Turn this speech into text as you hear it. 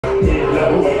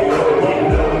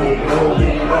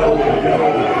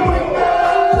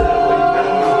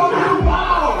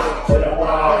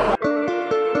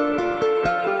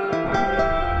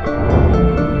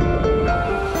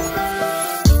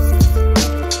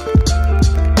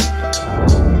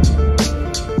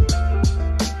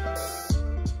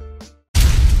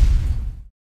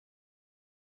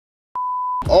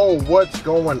Oh, what's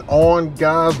going on,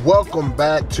 guys? Welcome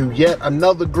back to yet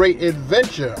another great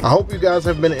adventure. I hope you guys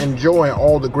have been enjoying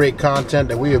all the great content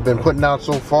that we have been putting out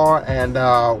so far, and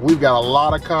we've got a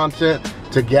lot of content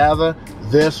to gather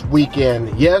this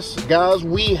weekend. Yes, guys,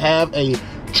 we have a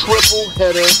triple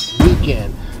header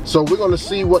weekend. So we're going to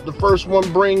see what the first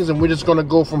one brings, and we're just going to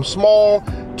go from small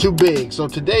to big. So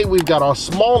today we've got our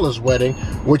smallest wedding,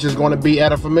 which is going to be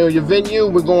at a familiar venue.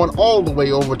 We're going all the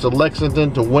way over to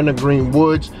Lexington to Wintergreen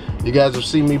Woods. You guys have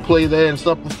seen me play there and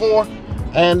stuff before,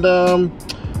 and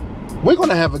we're going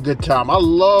to have a good time. I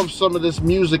love some of this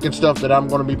music and stuff that I'm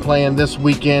going to be playing this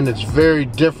weekend. It's very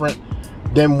different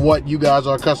than what you guys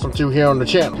are accustomed to here on the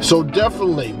channel. So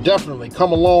definitely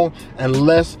come along and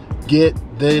let's get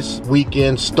this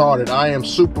weekend started. I am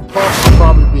super pumped. I'll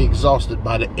probably be exhausted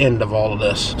by the end of all of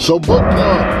this. So book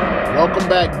club, welcome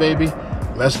back, baby.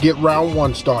 Let's get round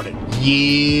one started.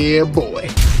 Yeah, boy.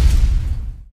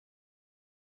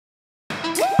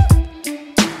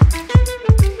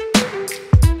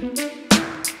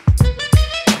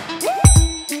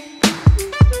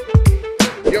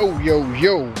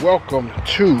 Yo, welcome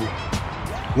to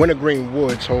Wintergreen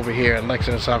Woods over here in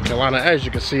Lexington, South Carolina. As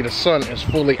you can see, the sun is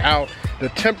fully out. The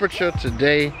temperature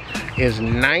today is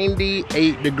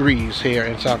 98 degrees here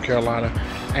in South Carolina,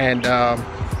 and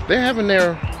they're having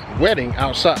their wedding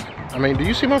outside. I mean, do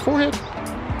you see my forehead?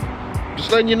 Just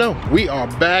letting you know, we are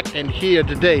back and here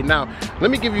today. Now,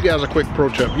 let me give you guys a quick pro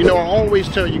tip. You know, I always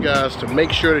tell you guys to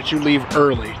make sure that you leave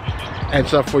early and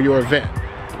stuff for your event.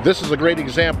 This is a great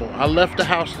example. I left the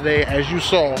house today, as you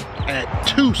saw, at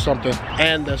 2 something,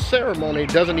 and the ceremony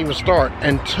doesn't even start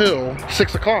until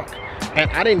 6 o'clock.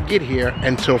 And I didn't get here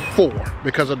until 4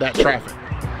 because of that traffic.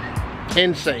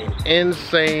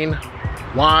 Insane.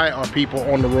 Why are people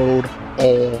on the road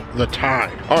all the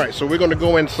time? All right, so we're gonna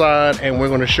go inside and we're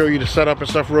gonna show you the setup and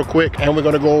stuff real quick, and we're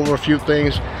gonna go over a few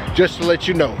things just to let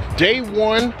you know. Day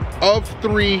 1 of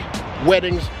 3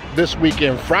 weddings this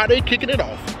weekend. Friday, kicking it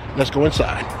off. Let's go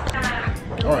inside.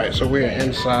 All right, so we're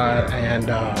inside, and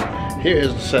here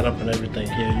is the setup and everything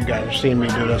here. You guys have seen me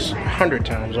do this 100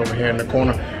 times over here in the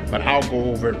corner, but I'll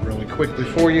go over it really quickly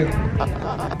for you.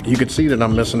 You can see that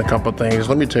I'm missing a couple things.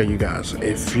 Let me tell you guys,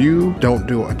 if you don't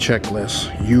do a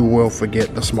checklist, you will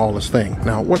forget the smallest thing.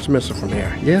 Now, what's missing from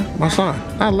here? Yeah, my sign.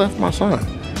 I left my sign.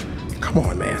 Come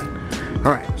on, man.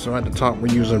 All right, so at the top,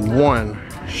 we're using one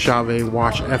Chave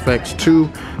Watch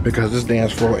FX2 because this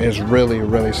dance floor is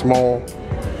really small,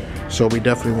 so we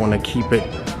definitely want to keep it,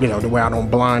 you know, the way I don't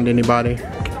blind anybody.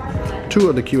 2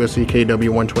 of the QSC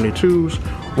KW122s,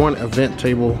 1 event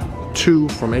table 2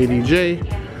 from ADJ.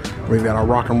 We've got our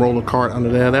rock and roller cart under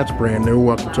there. That's brand new.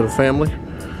 Welcome to the family.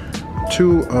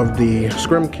 2 of the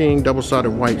Scrim King double-sided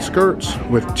white skirts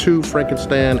with 2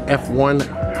 Frankenstein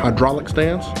F1 hydraulic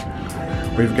stands.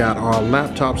 We've got our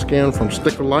laptop skin from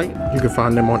Sticker Light. You can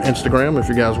find them on Instagram if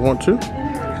you guys want to.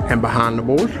 And behind the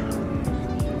board,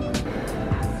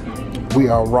 we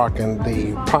are rocking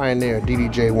the Pioneer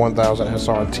DDJ 1000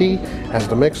 SRT as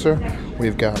the mixer.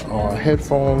 We've got our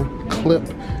headphone clip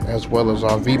as well as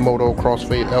our V-Moto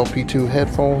Crossfade LP2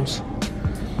 headphones.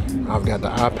 I've got the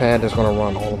iPad that's going to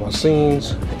run all of our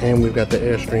scenes, and we've got the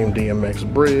Airstream DMX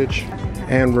bridge,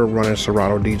 and we're running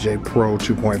Serato DJ Pro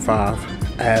 2.5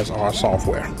 as our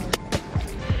software.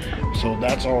 So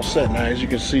that's all set. Now, as you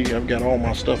can see, I've got all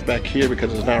my stuff back here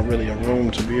because there's not really a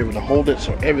room to be able to hold it,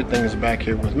 so everything is back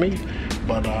here with me.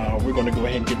 But we're going to go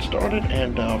ahead and get started,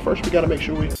 and first we got to make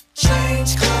sure we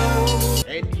change clothes.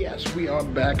 And yes, we are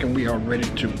back and we are ready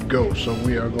to go. So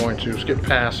we are going to skip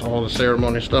past all the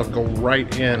ceremony stuff, go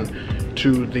right in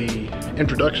to the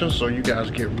introduction, so you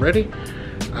guys get ready.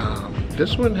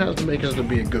 This one has the makings to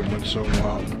be a good one. So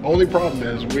only problem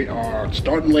is we are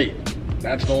starting late.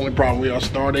 That's the only problem. We are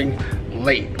starting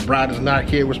late. The bride is not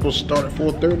here. We're supposed to start at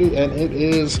 4:30 and it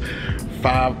is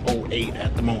 5:08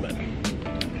 at the moment.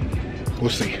 We'll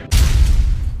see.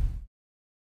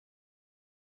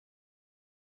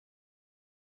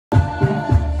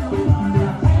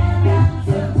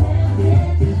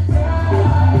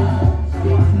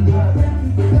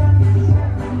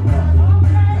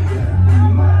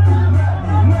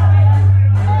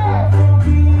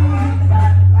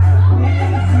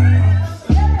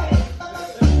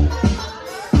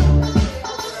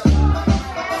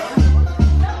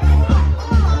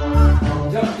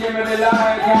 Just give me the light.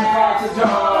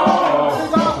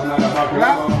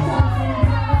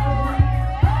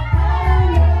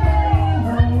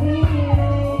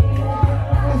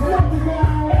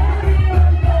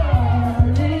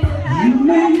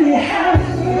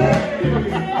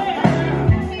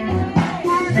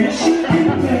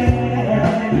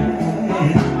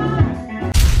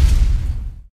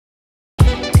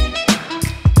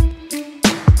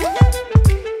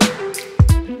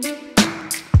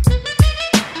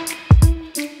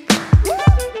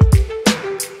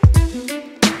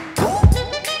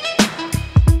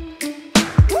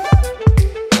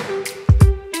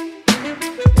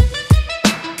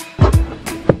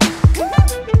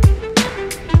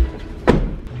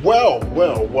 Well,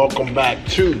 welcome back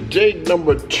to day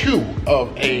number 2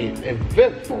 of a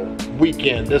eventful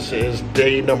weekend. This is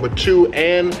day number 2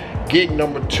 and gig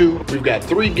number 2. We've got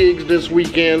 3 gigs this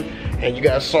weekend, and you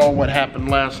guys saw what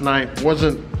happened last night.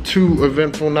 Wasn't too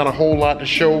eventful, not a whole lot to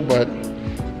show, but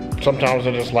sometimes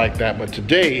it's just like that. But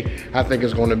today, I think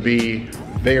is going to be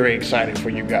very exciting for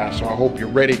you guys, so I hope you're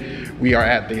ready. We are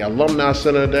at the Alumni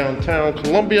Center downtown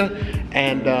Columbia,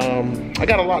 and I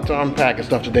got a lot to unpack and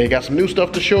stuff today. Got some new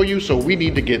stuff to show you, so we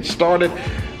need to get started.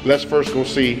 Let's first go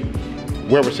see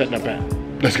where we're setting up at.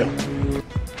 Let's go.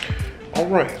 All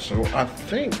right, so I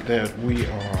think that we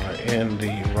are in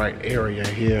the right area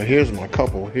here. Here's my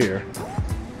couple here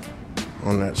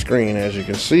on that screen, as you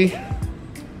can see.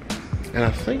 And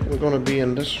I think we're gonna be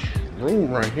in this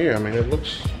room right here. I mean, it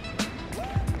looks,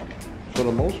 for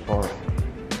the most part,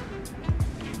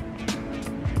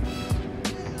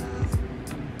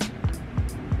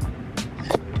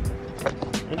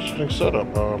 interesting setup.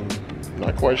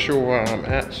 Not quite sure where I'm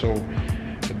at, so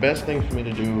the best thing for me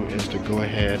to do is to go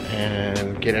ahead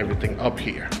and get everything up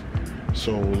here.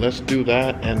 So let's do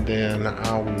that, and then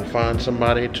I will find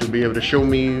somebody to be able to show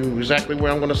me exactly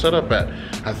where I'm going to set up at.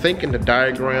 I think in the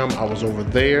diagram I was over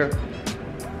there,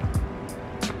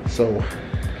 so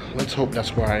let's hope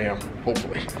that's where I am,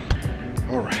 hopefully.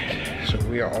 All right, so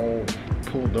we are all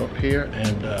pulled up here,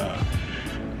 and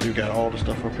we've got all the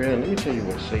stuff up here. And let me tell you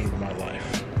what saved my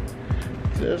life.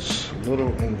 This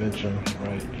little invention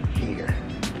right here.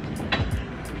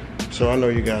 So I know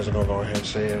you guys are gonna go ahead and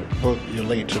say it. Look, you're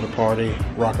late to the party.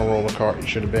 Rock and roller cart, you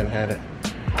should have been had it.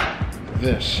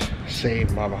 This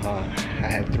saved my behind. I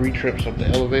had 3 trips up the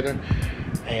elevator,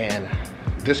 and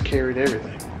this carried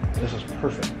everything. This is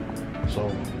perfect.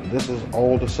 So this is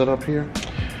all the setup here,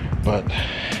 but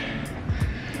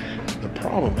the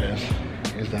problem is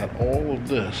that all of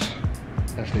this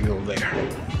has to go there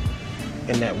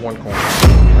in that one corner.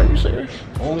 Are you serious?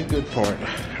 Only good part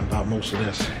about most of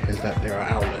this is that there are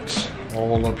outlets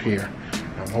all up here.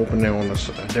 I'm hoping they're on a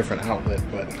different outlet,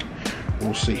 but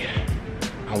we'll see.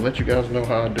 I'll let you guys know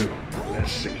how I do.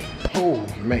 Let's see. Oh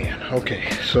man, okay,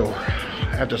 so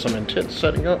after some intense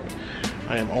setting up,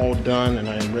 I am all done and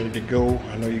I am ready to go.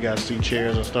 I know you guys see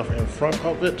chairs and stuff in front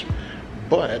of it,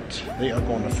 but they are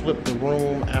going to flip the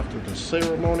room after the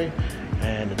ceremony,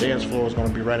 and the dance floor is going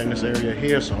to be right in this area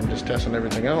here, so I'm just testing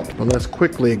everything out. But let's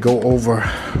quickly go over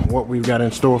what we've got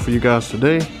in store for you guys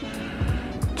today.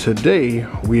 Today,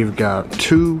 we've got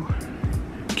 2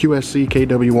 QSC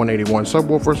KW181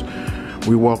 subwoofers.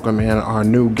 We welcome in our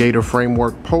new Gator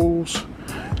framework poles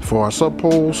for our sub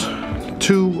poles.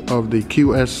 2 of the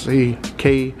QSC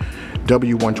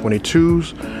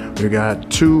KW122s. We got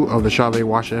 2 of the Chave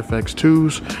Wash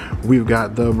FX2s. We've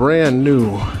got the brand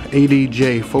new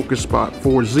ADJ Focus Spot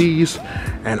 4Zs,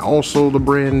 and also the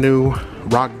brand new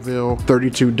Rockville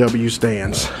 32W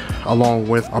stands, along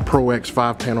with a Pro X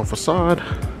 5-panel facade.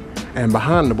 And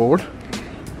behind the board,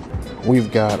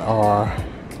 we've got our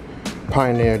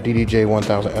Pioneer DDJ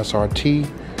 1000 SRT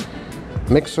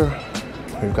mixer.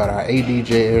 We've got our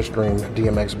ADJ Airstream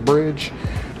DMX bridge.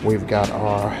 We've got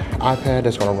our iPad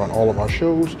that's going to run all of our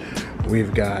shows.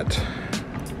 We've got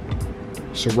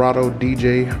Serato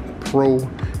DJ Pro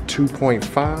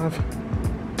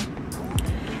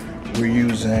 2.5. We're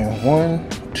using 1,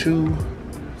 2,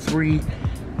 3,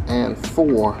 and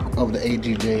 4 of the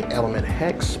ADJ Element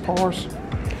Hex pars.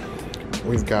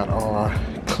 We've got our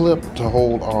clip to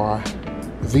hold our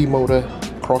V-Motor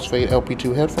Crossfade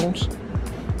LP2 headphones.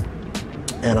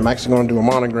 And I'm actually going to do a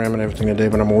monogram and everything today,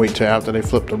 but I'm going to wait till after they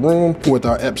flip the room with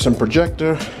our Epson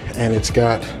projector. And it's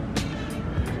got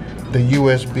the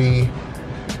USB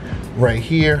right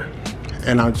here.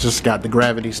 And I just got the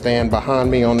gravity stand behind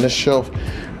me on this shelf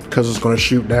because it's going to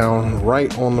shoot down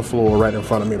right on the floor right in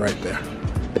front of me right there.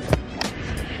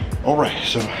 All right,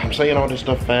 so I'm saying all this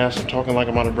stuff fast. I'm talking like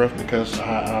I'm out of breath because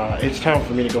it's time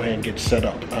for me to go ahead and get set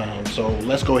up. So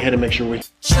let's go ahead and make sure we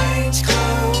change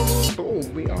clothes.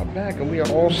 Boom, we are back and we are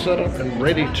all set up and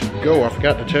ready to go. I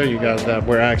forgot to tell you guys that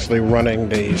we're actually running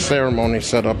the ceremony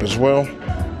setup as well.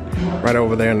 Right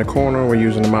over there in the corner, we're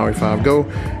using the Maui 5 Go,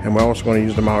 and we're also going to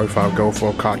use the Maui 5 Go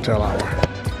for a cocktail hour.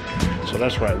 So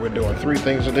that's right, we're doing 3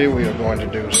 things today. We are going to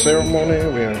do ceremony,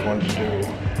 we are going to do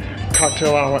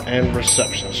cocktail hour, and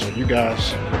reception. So you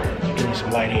guys, give me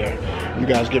some light here. You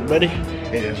guys get ready.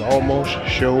 It is almost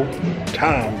show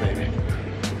time, baby.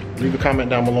 Leave a comment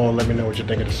down below and let me know what you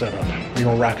think of the setup. We're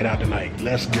gonna rock it out tonight.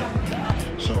 Let's go.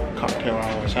 So cocktail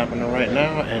hour is happening right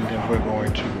now, and then we're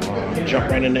going to jump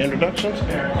right into introductions.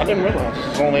 I didn't realize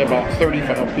this is only about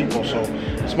 35 people, so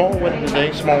small wedding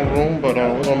today, small room, but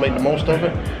we're gonna make the most of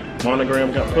it.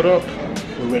 Monogram got put up.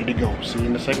 We're ready to go. See you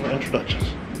in the second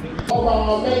introductions.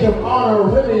 Our maid of honor,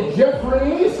 Willie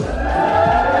Jeffries.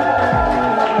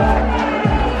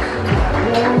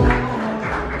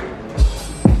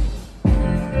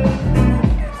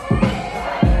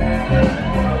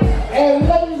 And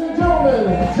ladies and gentlemen,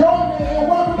 join me in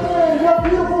welcoming your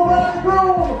beautiful bride and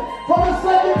groom for the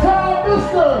second time,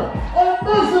 Mr. and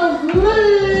Mrs.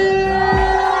 Lee.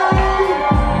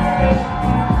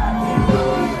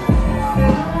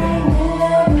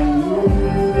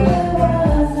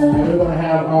 We're going to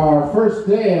have our first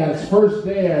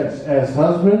dance as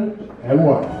husband and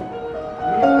wife.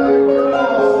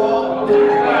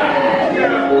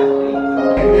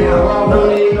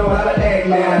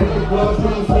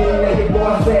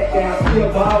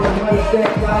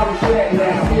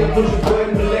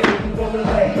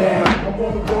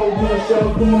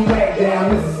 Going back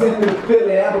down, Mississippi to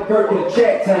Philly, Albuquerque to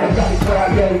check time. Got the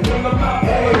crowd yelling, hey,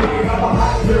 I'm a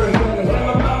hot girl,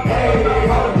 hey,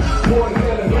 I'm a boy,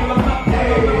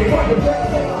 hey, what the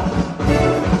rest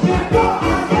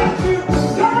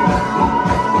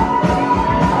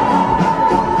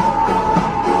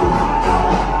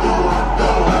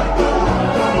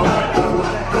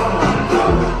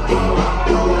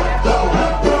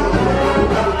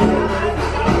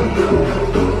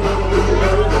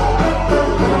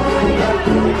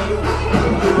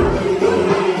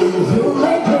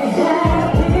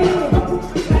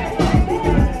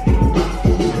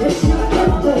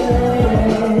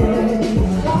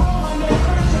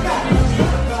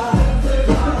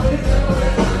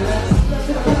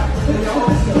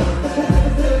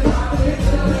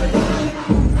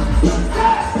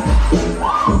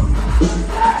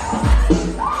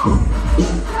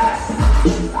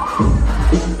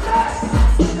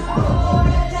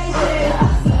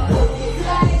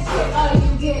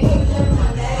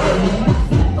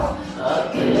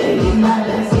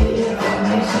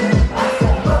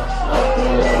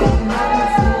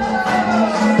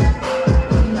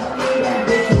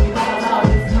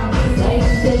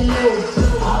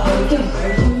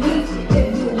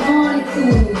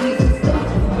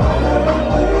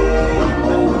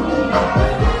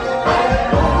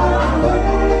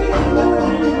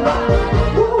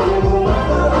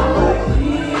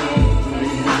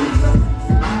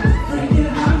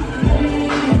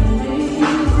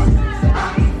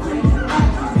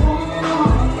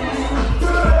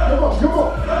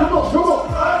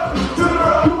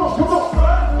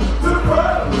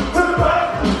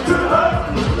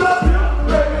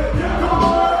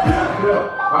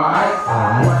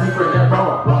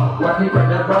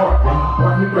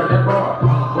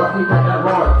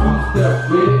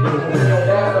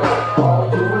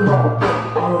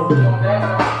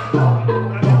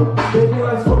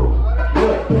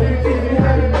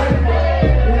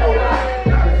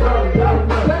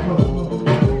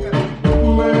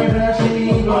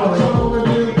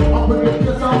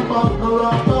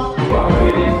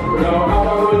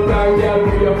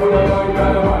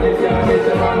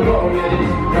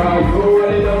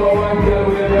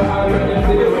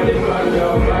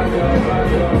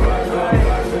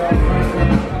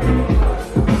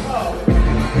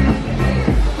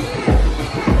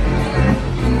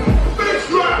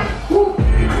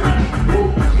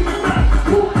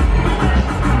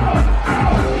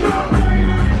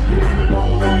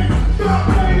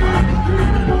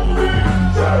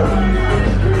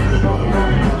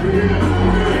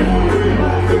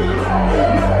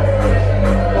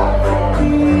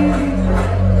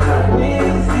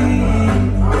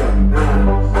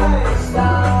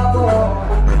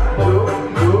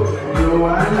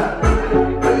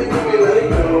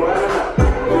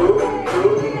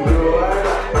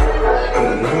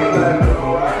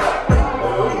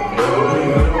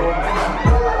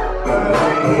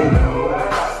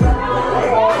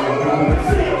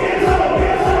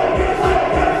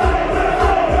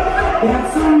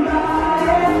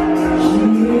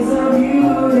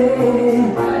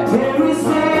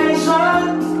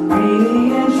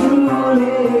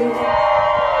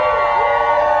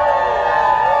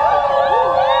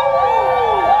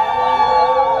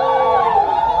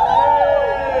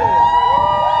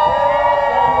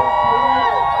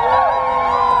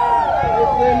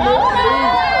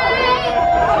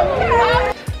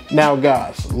Now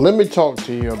guys, let me talk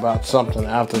to you about something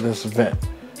after this event.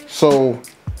 So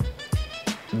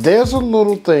there's a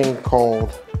little thing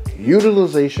called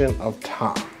utilization of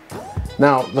time.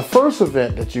 Now the first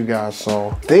event that you guys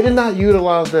saw, they did not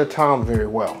utilize their time very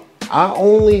well. I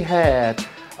only had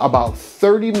about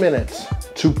 30 minutes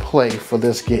to play for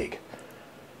this gig.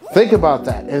 Think about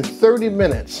that. In 30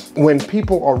 minutes, when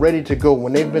people are ready to go,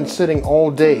 when they've been sitting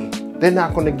all day, they're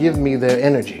not going to give me their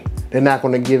energy. They're not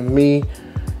going to give me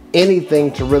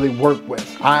anything to really work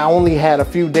with. I only had a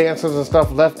few dancers and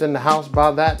stuff left in the house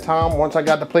by that time once I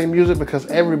got to play music, because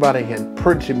everybody had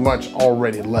pretty much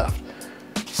already left.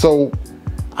 So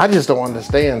I just don't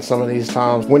understand some of these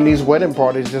times when these wedding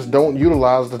parties just don't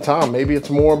utilize the time. Maybe it's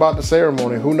more about the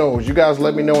ceremony, who knows? You guys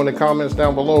let me know in the comments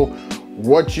down below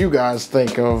what you guys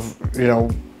think of, you know,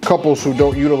 couples who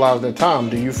don't utilize their time.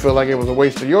 Do you feel like it was a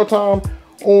waste of your time?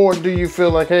 Or do you feel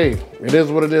like, hey, it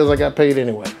is what it is, I got paid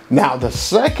anyway? Now, the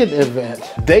second event,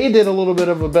 they did a little bit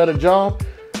of a better job.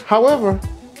 However,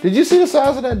 did you see the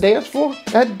size of that dance floor?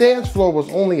 That dance floor was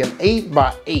only an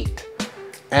 8x8.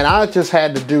 And I just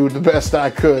had to do the best I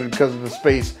could because of the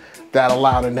space that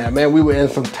allowed in that. Man, we were in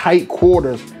some tight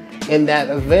quarters in that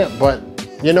event, but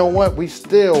you know what? We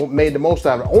still made the most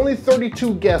out of it. Only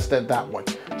 32 guests at that one.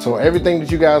 So everything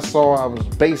that you guys saw, I was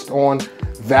based on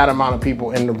that amount of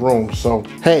people in the room. So,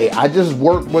 hey, I just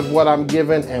work with what I'm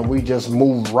given and we just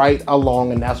move right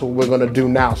along, and that's what we're gonna do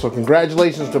now. So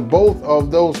congratulations to both of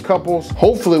those couples.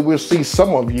 Hopefully we'll see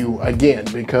some of you again,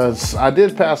 because I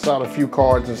did pass out a few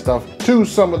cards and stuff to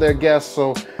some of their guests.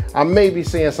 So I may be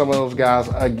seeing some of those guys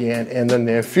again in the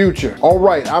near future. All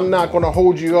right, I'm not gonna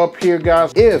hold you up here,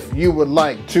 guys. If you would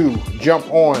like to jump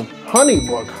on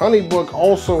Honeybook, Honeybook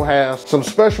also has some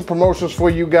special promotions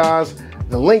for you guys.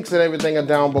 The links and everything are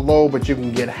down below, but you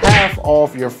can get half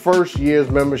off your first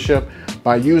year's membership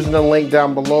by using the link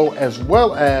down below, as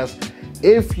well as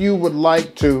if you would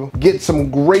like to get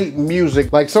some great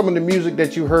music, like some of the music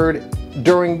that you heard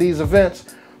during these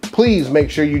events, please make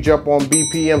sure you jump on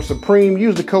BPM Supreme,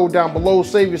 use the code down below,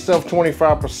 save yourself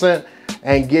 25%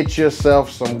 and get yourself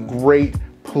some great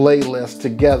playlists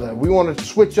together. We want to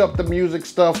switch up the music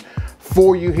stuff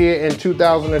for you here in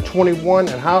 2021,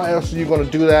 and how else are you going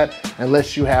to do that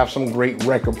unless you have some great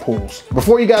record pools?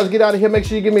 Before you guys get out of here, make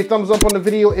sure you give me a thumbs up on the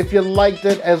video if you liked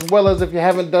it, as well as if you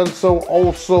haven't done so,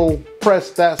 also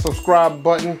press that subscribe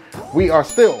button. We are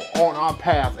still on our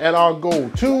path and our goal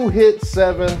to hit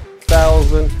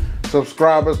 7,000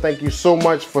 subscribers. Thank you so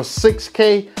much for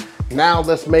 6K. Now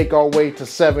let's make our way to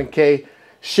 7K.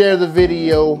 Share the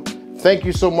video. Thank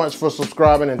you so much for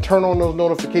subscribing, and turn on those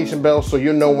notification bells so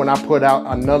you know when I put out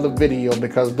another video,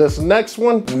 because this next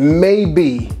one may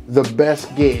be the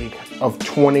best gig of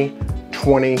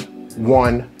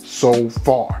 2021 so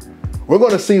far. We're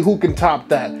gonna see who can top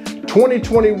that.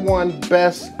 2021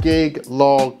 best gig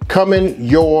log coming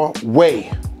your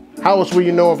way. How else will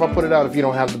you know if I put it out if you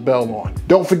don't have the bell on?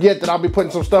 Don't forget that I'll be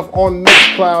putting some stuff on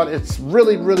Mixcloud. It's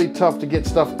really, really tough to get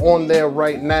stuff on there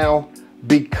right now,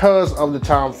 because of the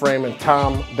time frame and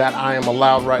time that I am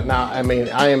allowed right now. I mean,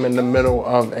 I am in the middle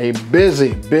of a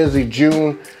busy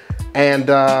June, and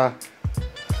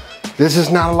this is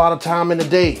not a lot of time in the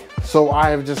day. So I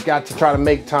have just got to try to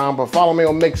make time, but follow me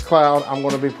on Mixcloud. I'm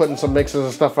gonna be putting some mixes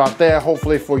and stuff out there,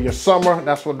 hopefully for your summer.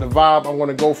 That's what the vibe I'm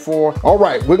gonna go for. All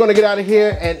right, we're gonna get out of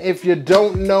here, and if you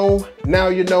don't know, now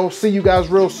you know. See you guys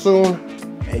real soon,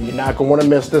 and you're not gonna wanna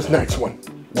miss this next one.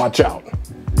 Watch out.